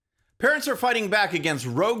Parents are fighting back against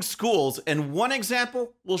rogue schools, and one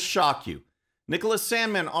example will shock you. Nicholas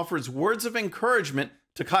Sandmann offers words of encouragement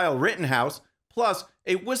to Kyle Rittenhouse, plus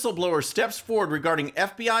a whistleblower steps forward regarding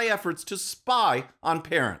FBI efforts to spy on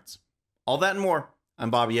parents. All that and more. I'm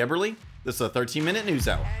Bobby Eberle. This is a 13-minute news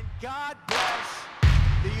hour. And God bless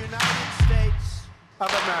the United States of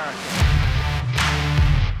America.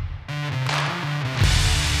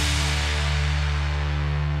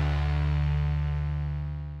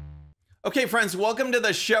 Okay, friends, welcome to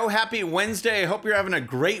the show. Happy Wednesday. I hope you're having a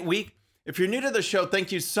great week. If you're new to the show,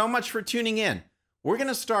 thank you so much for tuning in. We're going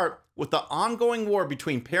to start with the ongoing war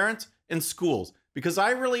between parents and schools, because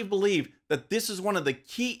I really believe that this is one of the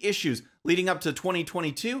key issues leading up to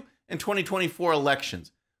 2022 and 2024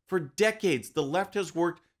 elections. For decades, the left has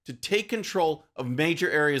worked to take control of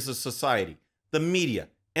major areas of society. The media,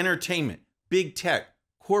 entertainment, big tech,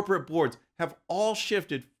 corporate boards have all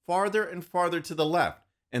shifted farther and farther to the left.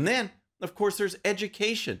 And then, of course, there's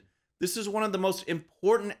education. This is one of the most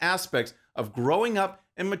important aspects of growing up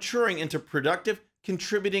and maturing into productive,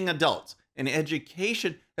 contributing adults. And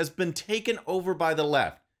education has been taken over by the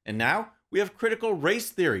left. And now we have critical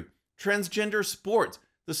race theory, transgender sports,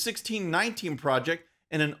 the 1619 Project,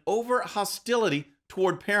 and an overt hostility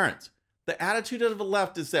toward parents. The attitude of the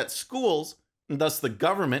left is that schools, and thus the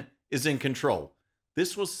government, is in control.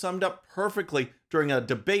 This was summed up perfectly during a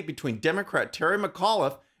debate between Democrat Terry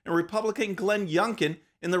McAuliffe and Republican Glenn Youngkin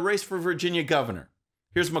in the race for Virginia governor.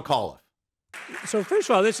 Here's McAuliffe. So first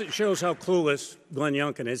of all, this shows how clueless Glenn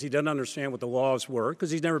Youngkin is. He doesn't understand what the laws were because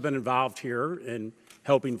he's never been involved here in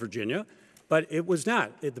helping Virginia. But it was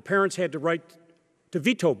not. The parents had to write to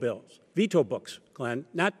veto books, Glenn,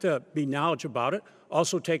 not to be knowledgeable about it,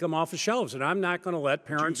 also take them off the shelves. And I'm not going to let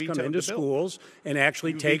parents come into schools and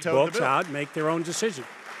actually take books out and make their own decision.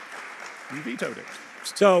 You vetoed it.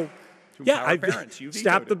 So, yeah, I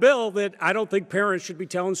stopped the bill that I don't think parents should be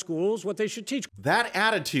telling schools what they should teach. That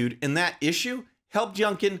attitude and that issue helped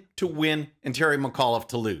Youngkin to win and Terry McAuliffe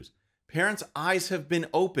to lose. Parents' eyes have been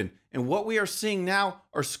open, and what we are seeing now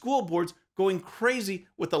are school boards going crazy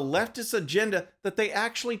with a leftist agenda that they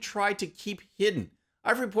actually try to keep hidden.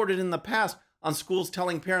 I've reported in the past on schools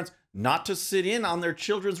telling parents not to sit in on their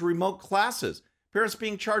children's remote classes, parents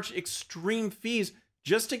being charged extreme fees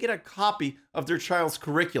just to get a copy of their child's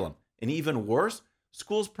curriculum. And even worse,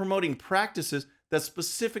 schools promoting practices that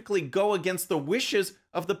specifically go against the wishes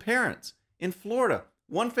of the parents. In Florida,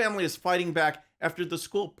 one family is fighting back after the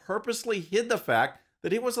school purposely hid the fact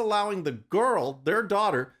that it was allowing the girl, their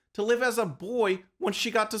daughter, to live as a boy once she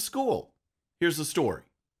got to school. Here's the story.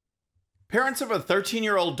 Parents of a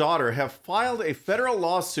 13-year-old daughter have filed a federal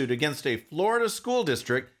lawsuit against a Florida school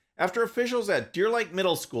district after officials at Deer Lake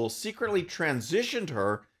Middle School secretly transitioned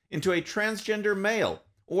her into a transgender male,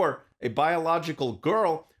 or a biological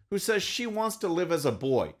girl who says she wants to live as a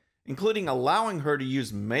boy, including allowing her to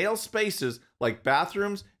use male spaces like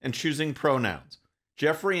bathrooms and choosing pronouns.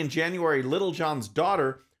 Jeffrey and January Littlejohn's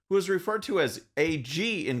daughter, who is referred to as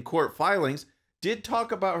AG in court filings, did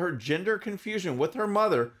talk about her gender confusion with her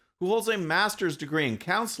mother, who holds a master's degree in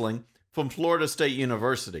counseling from Florida State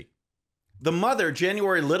University. The mother,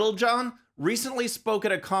 January Littlejohn, recently spoke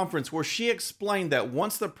at a conference where she explained that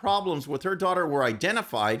once the problems with her daughter were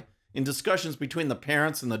identified in discussions between the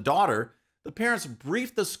parents and the daughter, the parents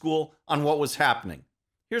briefed the school on what was happening.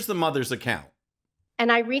 Here's the mother's account.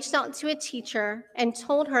 And I reached out to a teacher and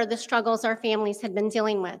told her the struggles our families had been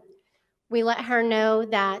dealing with. We let her know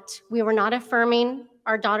that we were not affirming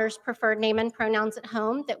our daughter's preferred name and pronouns at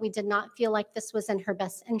home, that we did not feel like this was in her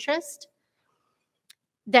best interest,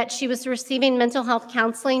 that she was receiving mental health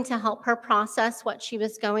counseling to help her process what she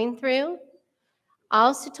was going through. I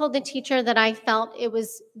also told the teacher that I felt it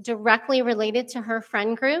was directly related to her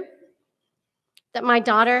friend group, that my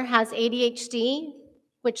daughter has ADHD,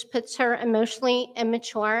 which puts her emotionally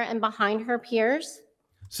immature and behind her peers.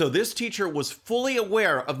 So this teacher was fully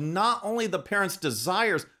aware of not only the parents'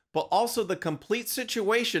 desires, but also the complete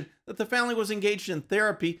situation that the family was engaged in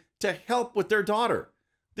therapy to help with their daughter.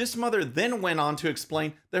 This mother then went on to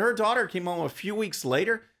explain that her daughter came home a few weeks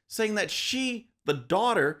later saying that she, the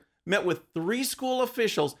daughter, met with 3 school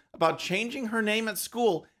officials about changing her name at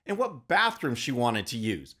school and what bathroom she wanted to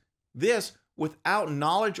use. This without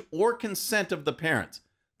knowledge or consent of the parents.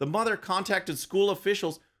 The mother contacted school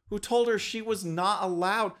officials who told her she was not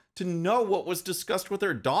allowed to know what was discussed with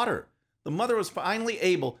her daughter. The mother was finally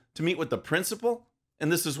able to meet with the principal,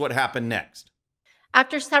 and this is what happened next.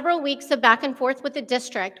 After several weeks of back and forth with the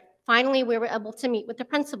district, finally we were able to meet with the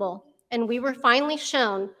principal, and we were finally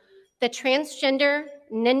shown the transgender,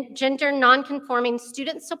 gender nonconforming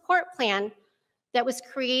student support plan that was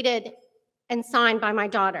created and signed by my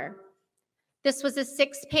daughter. This was a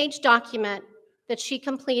 6-page document that she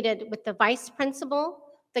completed with the vice principal,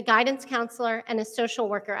 the guidance counselor, and a social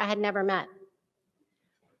worker I had never met.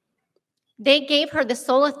 They gave her the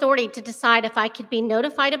sole authority to decide if I could be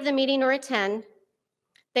notified of the meeting or attend.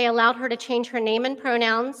 They allowed her to change her name and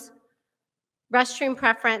pronouns, restroom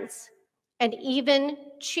preference, and even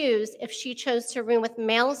choose if she chose to room with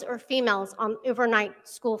males or females on overnight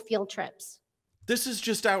school field trips. This is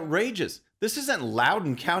just outrageous. This isn't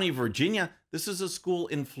Loudoun County, Virginia. This is a school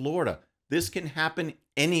in Florida. This can happen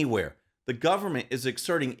anywhere. The government is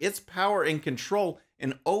exerting its power and control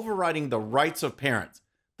and overriding the rights of parents.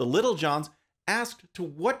 The Littlejohns asked to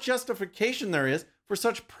what justification there is for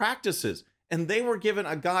such practices, and they were given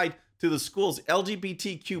a guide to the school's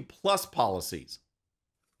LGBTQ plus policies.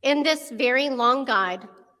 In this very long guide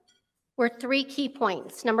were 3 key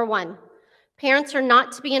points. Number 1, parents are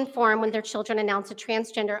not to be informed when their children announce a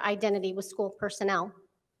transgender identity with school personnel.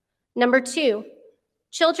 Number 2,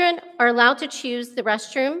 children are allowed to choose the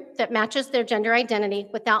restroom that matches their gender identity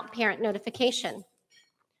without parent notification.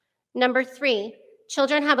 Number 3,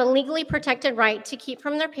 children have a legally protected right to keep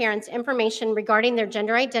from their parents information regarding their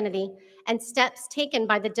gender identity and steps taken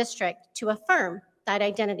by the district to affirm that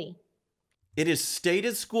identity. It is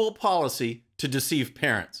stated school policy to deceive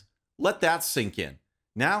parents. Let that sink in.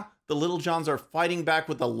 Now, the Littlejohns are fighting back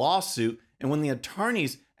with a lawsuit, and when the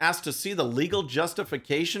attorneys asked to see the legal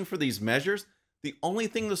justification for these measures, the only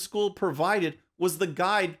thing the school provided was the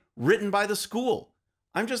guide written by the school.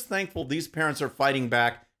 I'm just thankful these parents are fighting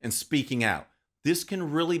back and speaking out. This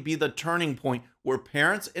can really be the turning point where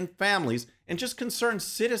parents and families and just concerned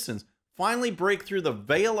citizens finally break through the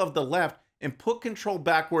veil of the left and put control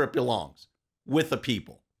back where it belongs, with the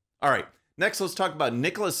people. All right, next let's talk about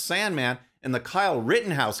Nicholas Sandmann and the Kyle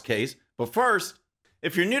Rittenhouse case. But first,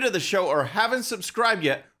 if you're new to the show or haven't subscribed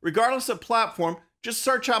yet, regardless of platform, just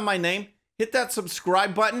search out my name, hit that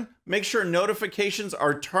subscribe button, make sure notifications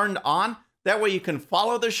are turned on. That way you can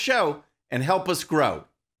follow the show and help us grow.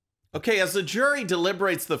 Okay, as the jury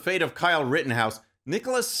deliberates the fate of Kyle Rittenhouse,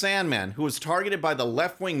 Nicholas Sandmann, who was targeted by the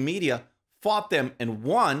left-wing media, fought them and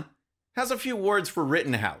won, has a few words for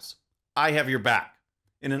Rittenhouse. I have your back.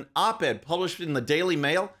 In an op-ed published in the Daily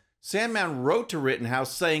Mail, Sandmann wrote to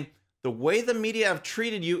Rittenhouse saying, "The way the media have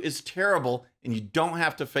treated you is terrible and you don't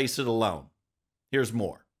have to face it alone." Here's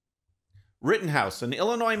more. Rittenhouse, an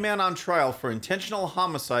Illinois man on trial for intentional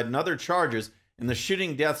homicide and other charges in the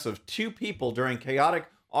shooting deaths of 2 people during chaotic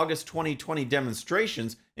August 2020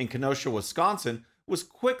 demonstrations in Kenosha, Wisconsin, was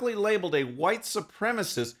quickly labeled a white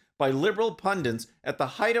supremacist by liberal pundits at the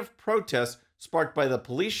height of protests sparked by the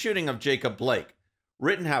police shooting of Jacob Blake.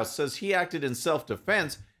 Rittenhouse says he acted in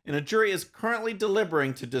self-defense, and a jury is currently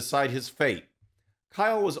deliberating to decide his fate.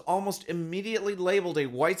 Kyle was almost immediately labeled a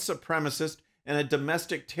white supremacist and a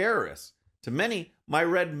domestic terrorist. To many, my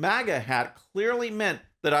red MAGA hat clearly meant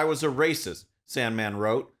that I was a racist, Sandmann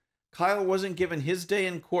wrote. Kyle wasn't given his day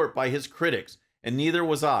in court by his critics, and neither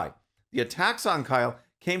was I. The attacks on Kyle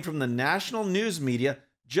came from the national news media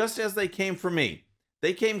just as they came for me.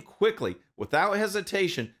 They came quickly, without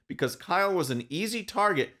hesitation, because Kyle was an easy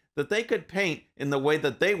target that they could paint in the way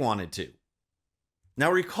that they wanted to. Now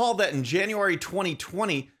recall that in January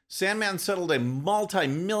 2020, Sandmann settled a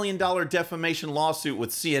multi-million-dollar defamation lawsuit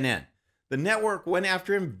with CNN. The network went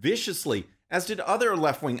after him viciously, as did other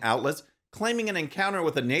left-wing outlets, claiming an encounter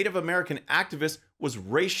with a Native American activist was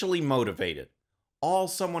racially motivated. All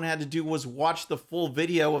someone had to do was watch the full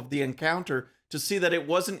video of the encounter to see that it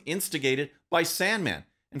wasn't instigated by Sandmann.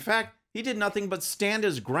 In fact, he did nothing but stand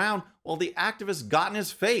his ground while the activist got in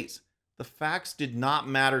his face. The facts did not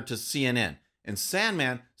matter to CNN, and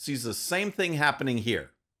Sandmann sees the same thing happening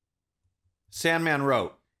here. Sandmann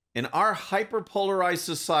wrote, "In our hyperpolarized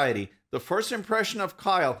society, the first impression of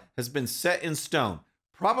Kyle has been set in stone,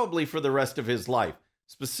 probably for the rest of his life,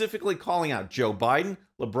 specifically calling out Joe Biden,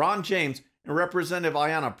 LeBron James, and Representative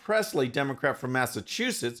Ayanna Pressley, Democrat from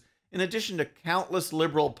Massachusetts, in addition to countless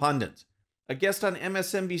liberal pundits. A guest on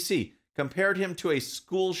MSNBC compared him to a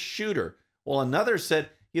school shooter, while another said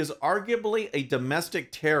he is arguably a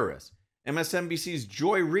domestic terrorist. MSNBC's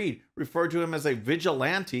Joy Reid referred to him as a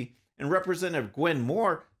vigilante, and Representative Gwen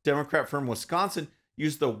Moore, Democrat from Wisconsin,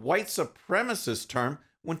 used the white supremacist term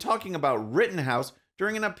when talking about Rittenhouse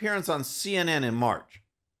during an appearance on CNN in March.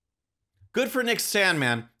 Good for Nick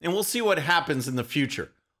Sandmann, and we'll see what happens in the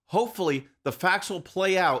future. Hopefully, the facts will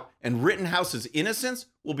play out and Rittenhouse's innocence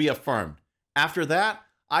will be affirmed. After that,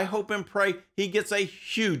 I hope and pray he gets a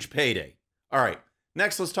huge payday. All right,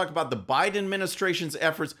 next let's talk about the Biden administration's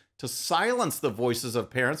efforts to silence the voices of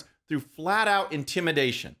parents through flat-out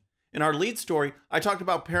intimidation. In our lead story, I talked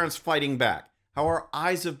about parents fighting back. how our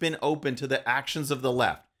eyes have been open to the actions of the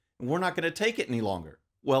left, and we're not going to take it any longer.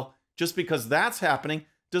 Well, just because that's happening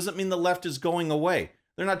doesn't mean the left is going away.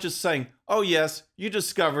 They're not just saying, oh yes, you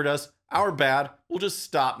discovered us, our bad, we'll just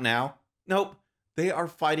stop now. Nope, they are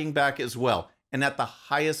fighting back as well, and at the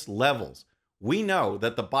highest levels. We know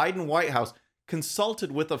that the Biden White House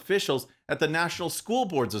consulted with officials at the National School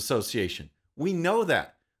Boards Association. We know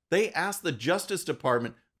that. They asked the Justice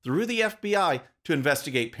Department through the FBI to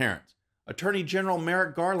investigate parents. Attorney General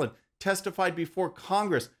Merrick Garland testified before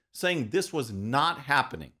Congress saying this was not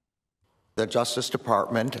happening. The Justice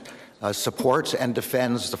Department supports and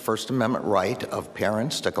defends the First Amendment right of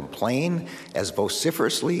parents to complain as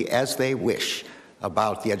vociferously as they wish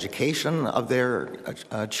about the education of their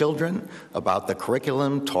children, about the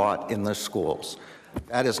curriculum taught in the schools.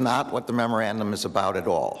 That is not what the memorandum is about at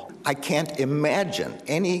all. I can't imagine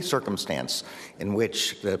any circumstance in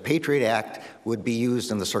which the Patriot Act would be used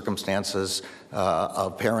in the circumstances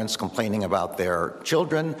of parents complaining about their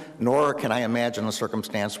children, nor can I imagine a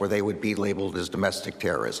circumstance where they would be labeled as domestic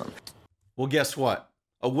terrorism. Well, guess what?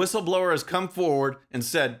 A whistleblower has come forward and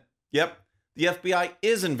said, yep, the FBI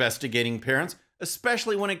is investigating parents,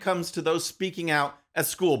 especially when it comes to those speaking out at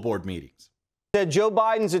school board meetings. Said Joe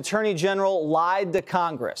Biden's attorney general lied to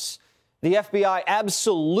Congress. The FBI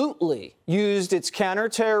absolutely used its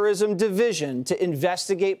counterterrorism division to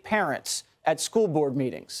investigate parents at school board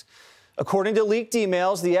meetings. According to leaked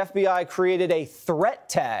emails, the FBI created a threat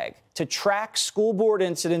tag to track school board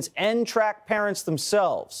incidents and track parents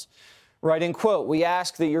themselves. Writing, quote, "We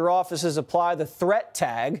ask that your offices apply the threat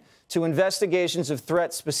tag to investigations of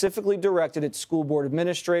threats specifically directed at school board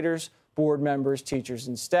administrators, board members, teachers,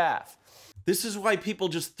 and staff." This is why people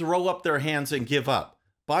just throw up their hands and give up.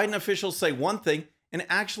 Biden officials say one thing and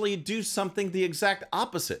actually do something the exact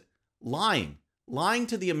opposite. Lying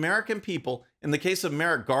to the American people. In the case of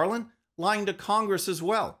Merrick Garland, lying to Congress as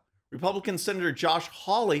well. Republican Senator Josh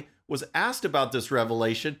Hawley was asked about this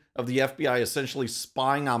revelation of the FBI essentially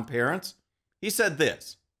spying on parents. He said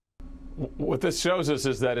this. What this shows us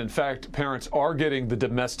is that, in fact, parents are getting the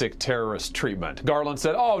domestic terrorist treatment. Garland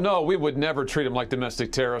said, oh, no, we would never treat them like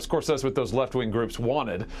domestic terrorists. Of course, that's what those left-wing groups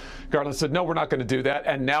wanted. Garland said, no, we're not going to do that.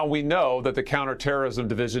 And now we know that the Counterterrorism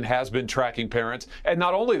Division has been tracking parents. And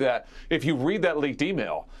not only that, if you read that leaked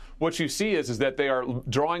email, what you see is that they are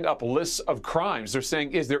drawing up lists of crimes. They're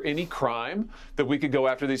saying, is there any crime that we could go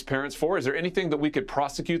after these parents for? Is there anything that we could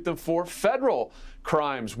prosecute them for? Federal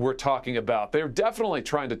crimes we're talking about. They're definitely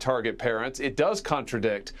trying to target parents. It does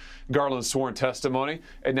contradict Garland's sworn testimony,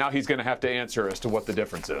 and now he's going to have to answer as to what the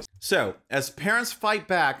difference is. So, as parents fight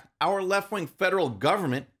back, our left-wing federal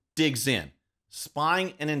government digs in.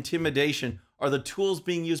 Spying and intimidation are the tools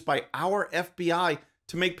being used by our FBI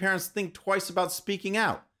to make parents think twice about speaking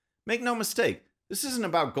out. Make no mistake, this isn't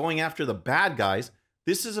about going after the bad guys.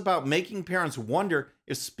 This is about making parents wonder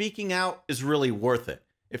if speaking out is really worth it.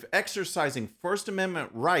 If exercising First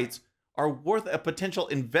Amendment rights are worth a potential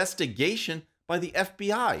investigation by the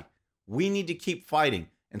FBI. We need to keep fighting,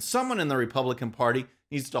 and someone in the Republican Party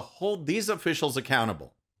needs to hold these officials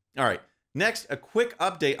accountable. All right, next, a quick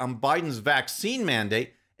update on Biden's vaccine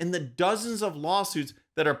mandate and the dozens of lawsuits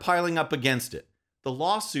that are piling up against it. The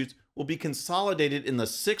lawsuits will be consolidated in the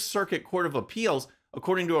Sixth Circuit Court of Appeals,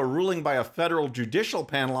 according to a ruling by a federal judicial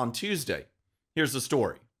panel on Tuesday. Here's the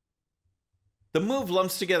story. The move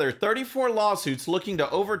lumps together 34 lawsuits looking to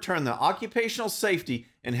overturn the Occupational Safety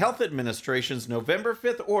and Health Administration's November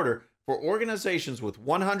 5th order for organizations with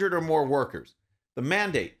 100 or more workers. The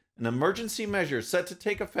mandate, an emergency measure set to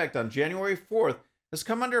take effect on January 4th, has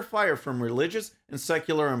come under fire from religious and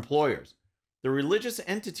secular employers. The religious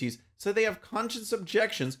entities say they have conscience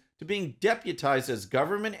objections to being deputized as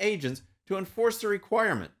government agents to enforce the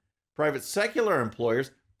requirement. Private secular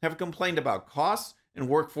employers have complained about costs and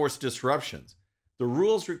workforce disruptions. The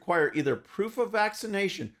rules require either proof of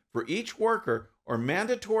vaccination for each worker or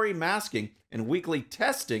mandatory masking and weekly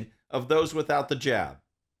testing of those without the jab.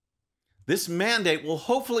 This mandate will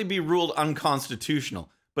hopefully be ruled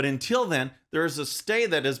unconstitutional, but until then, there is a stay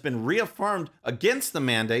that has been reaffirmed against the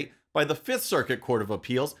mandate by the Fifth Circuit Court of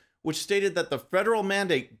Appeals, which stated that the federal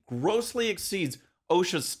mandate grossly exceeds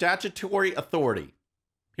OSHA's statutory authority.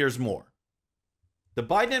 Here's more. The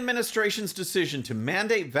Biden administration's decision to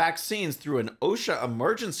mandate vaccines through an OSHA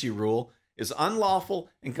emergency rule is unlawful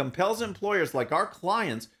and compels employers like our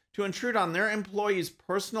clients to intrude on their employees'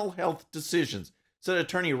 personal health decisions, said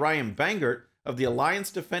attorney Ryan Bangert of the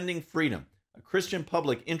Alliance Defending Freedom, a Christian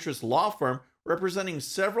public interest law firm representing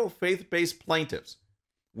several faith-based plaintiffs.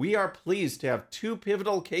 We are pleased to have two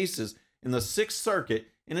pivotal cases in the Sixth Circuit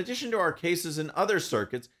in addition to our cases in other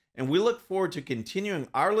circuits, and we look forward to continuing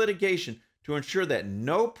our litigation to ensure that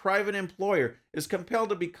no private employer is compelled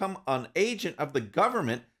to become an agent of the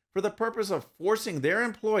government for the purpose of forcing their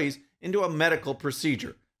employees into a medical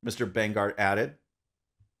procedure, Mr. Bangard added.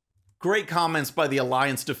 Great comments by the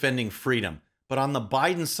Alliance Defending Freedom. But on the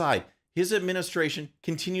Biden side, his administration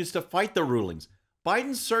continues to fight the rulings.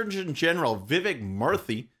 Biden's Surgeon General Vivek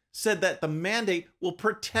Murthy said that the mandate will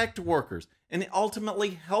protect workers and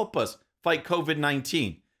ultimately help us fight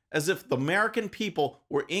COVID-19, as if the American people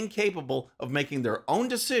were incapable of making their own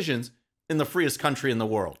decisions in the freest country in the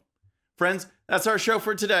world. Friends, that's our show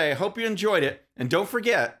for today. I hope you enjoyed it. And don't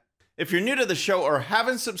forget, if you're new to the show or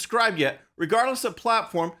haven't subscribed yet, regardless of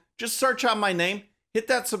platform, just search out my name, hit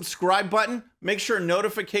that subscribe button, make sure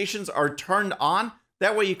notifications are turned on.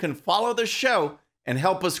 That way you can follow the show and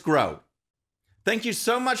help us grow. Thank you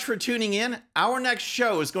so much for tuning in. Our next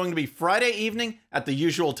show is going to be Friday evening at the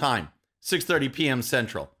usual time, 6:30 p.m.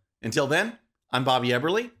 Central. Until then, I'm Bobby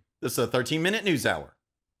Eberle. This is a 13-minute news hour.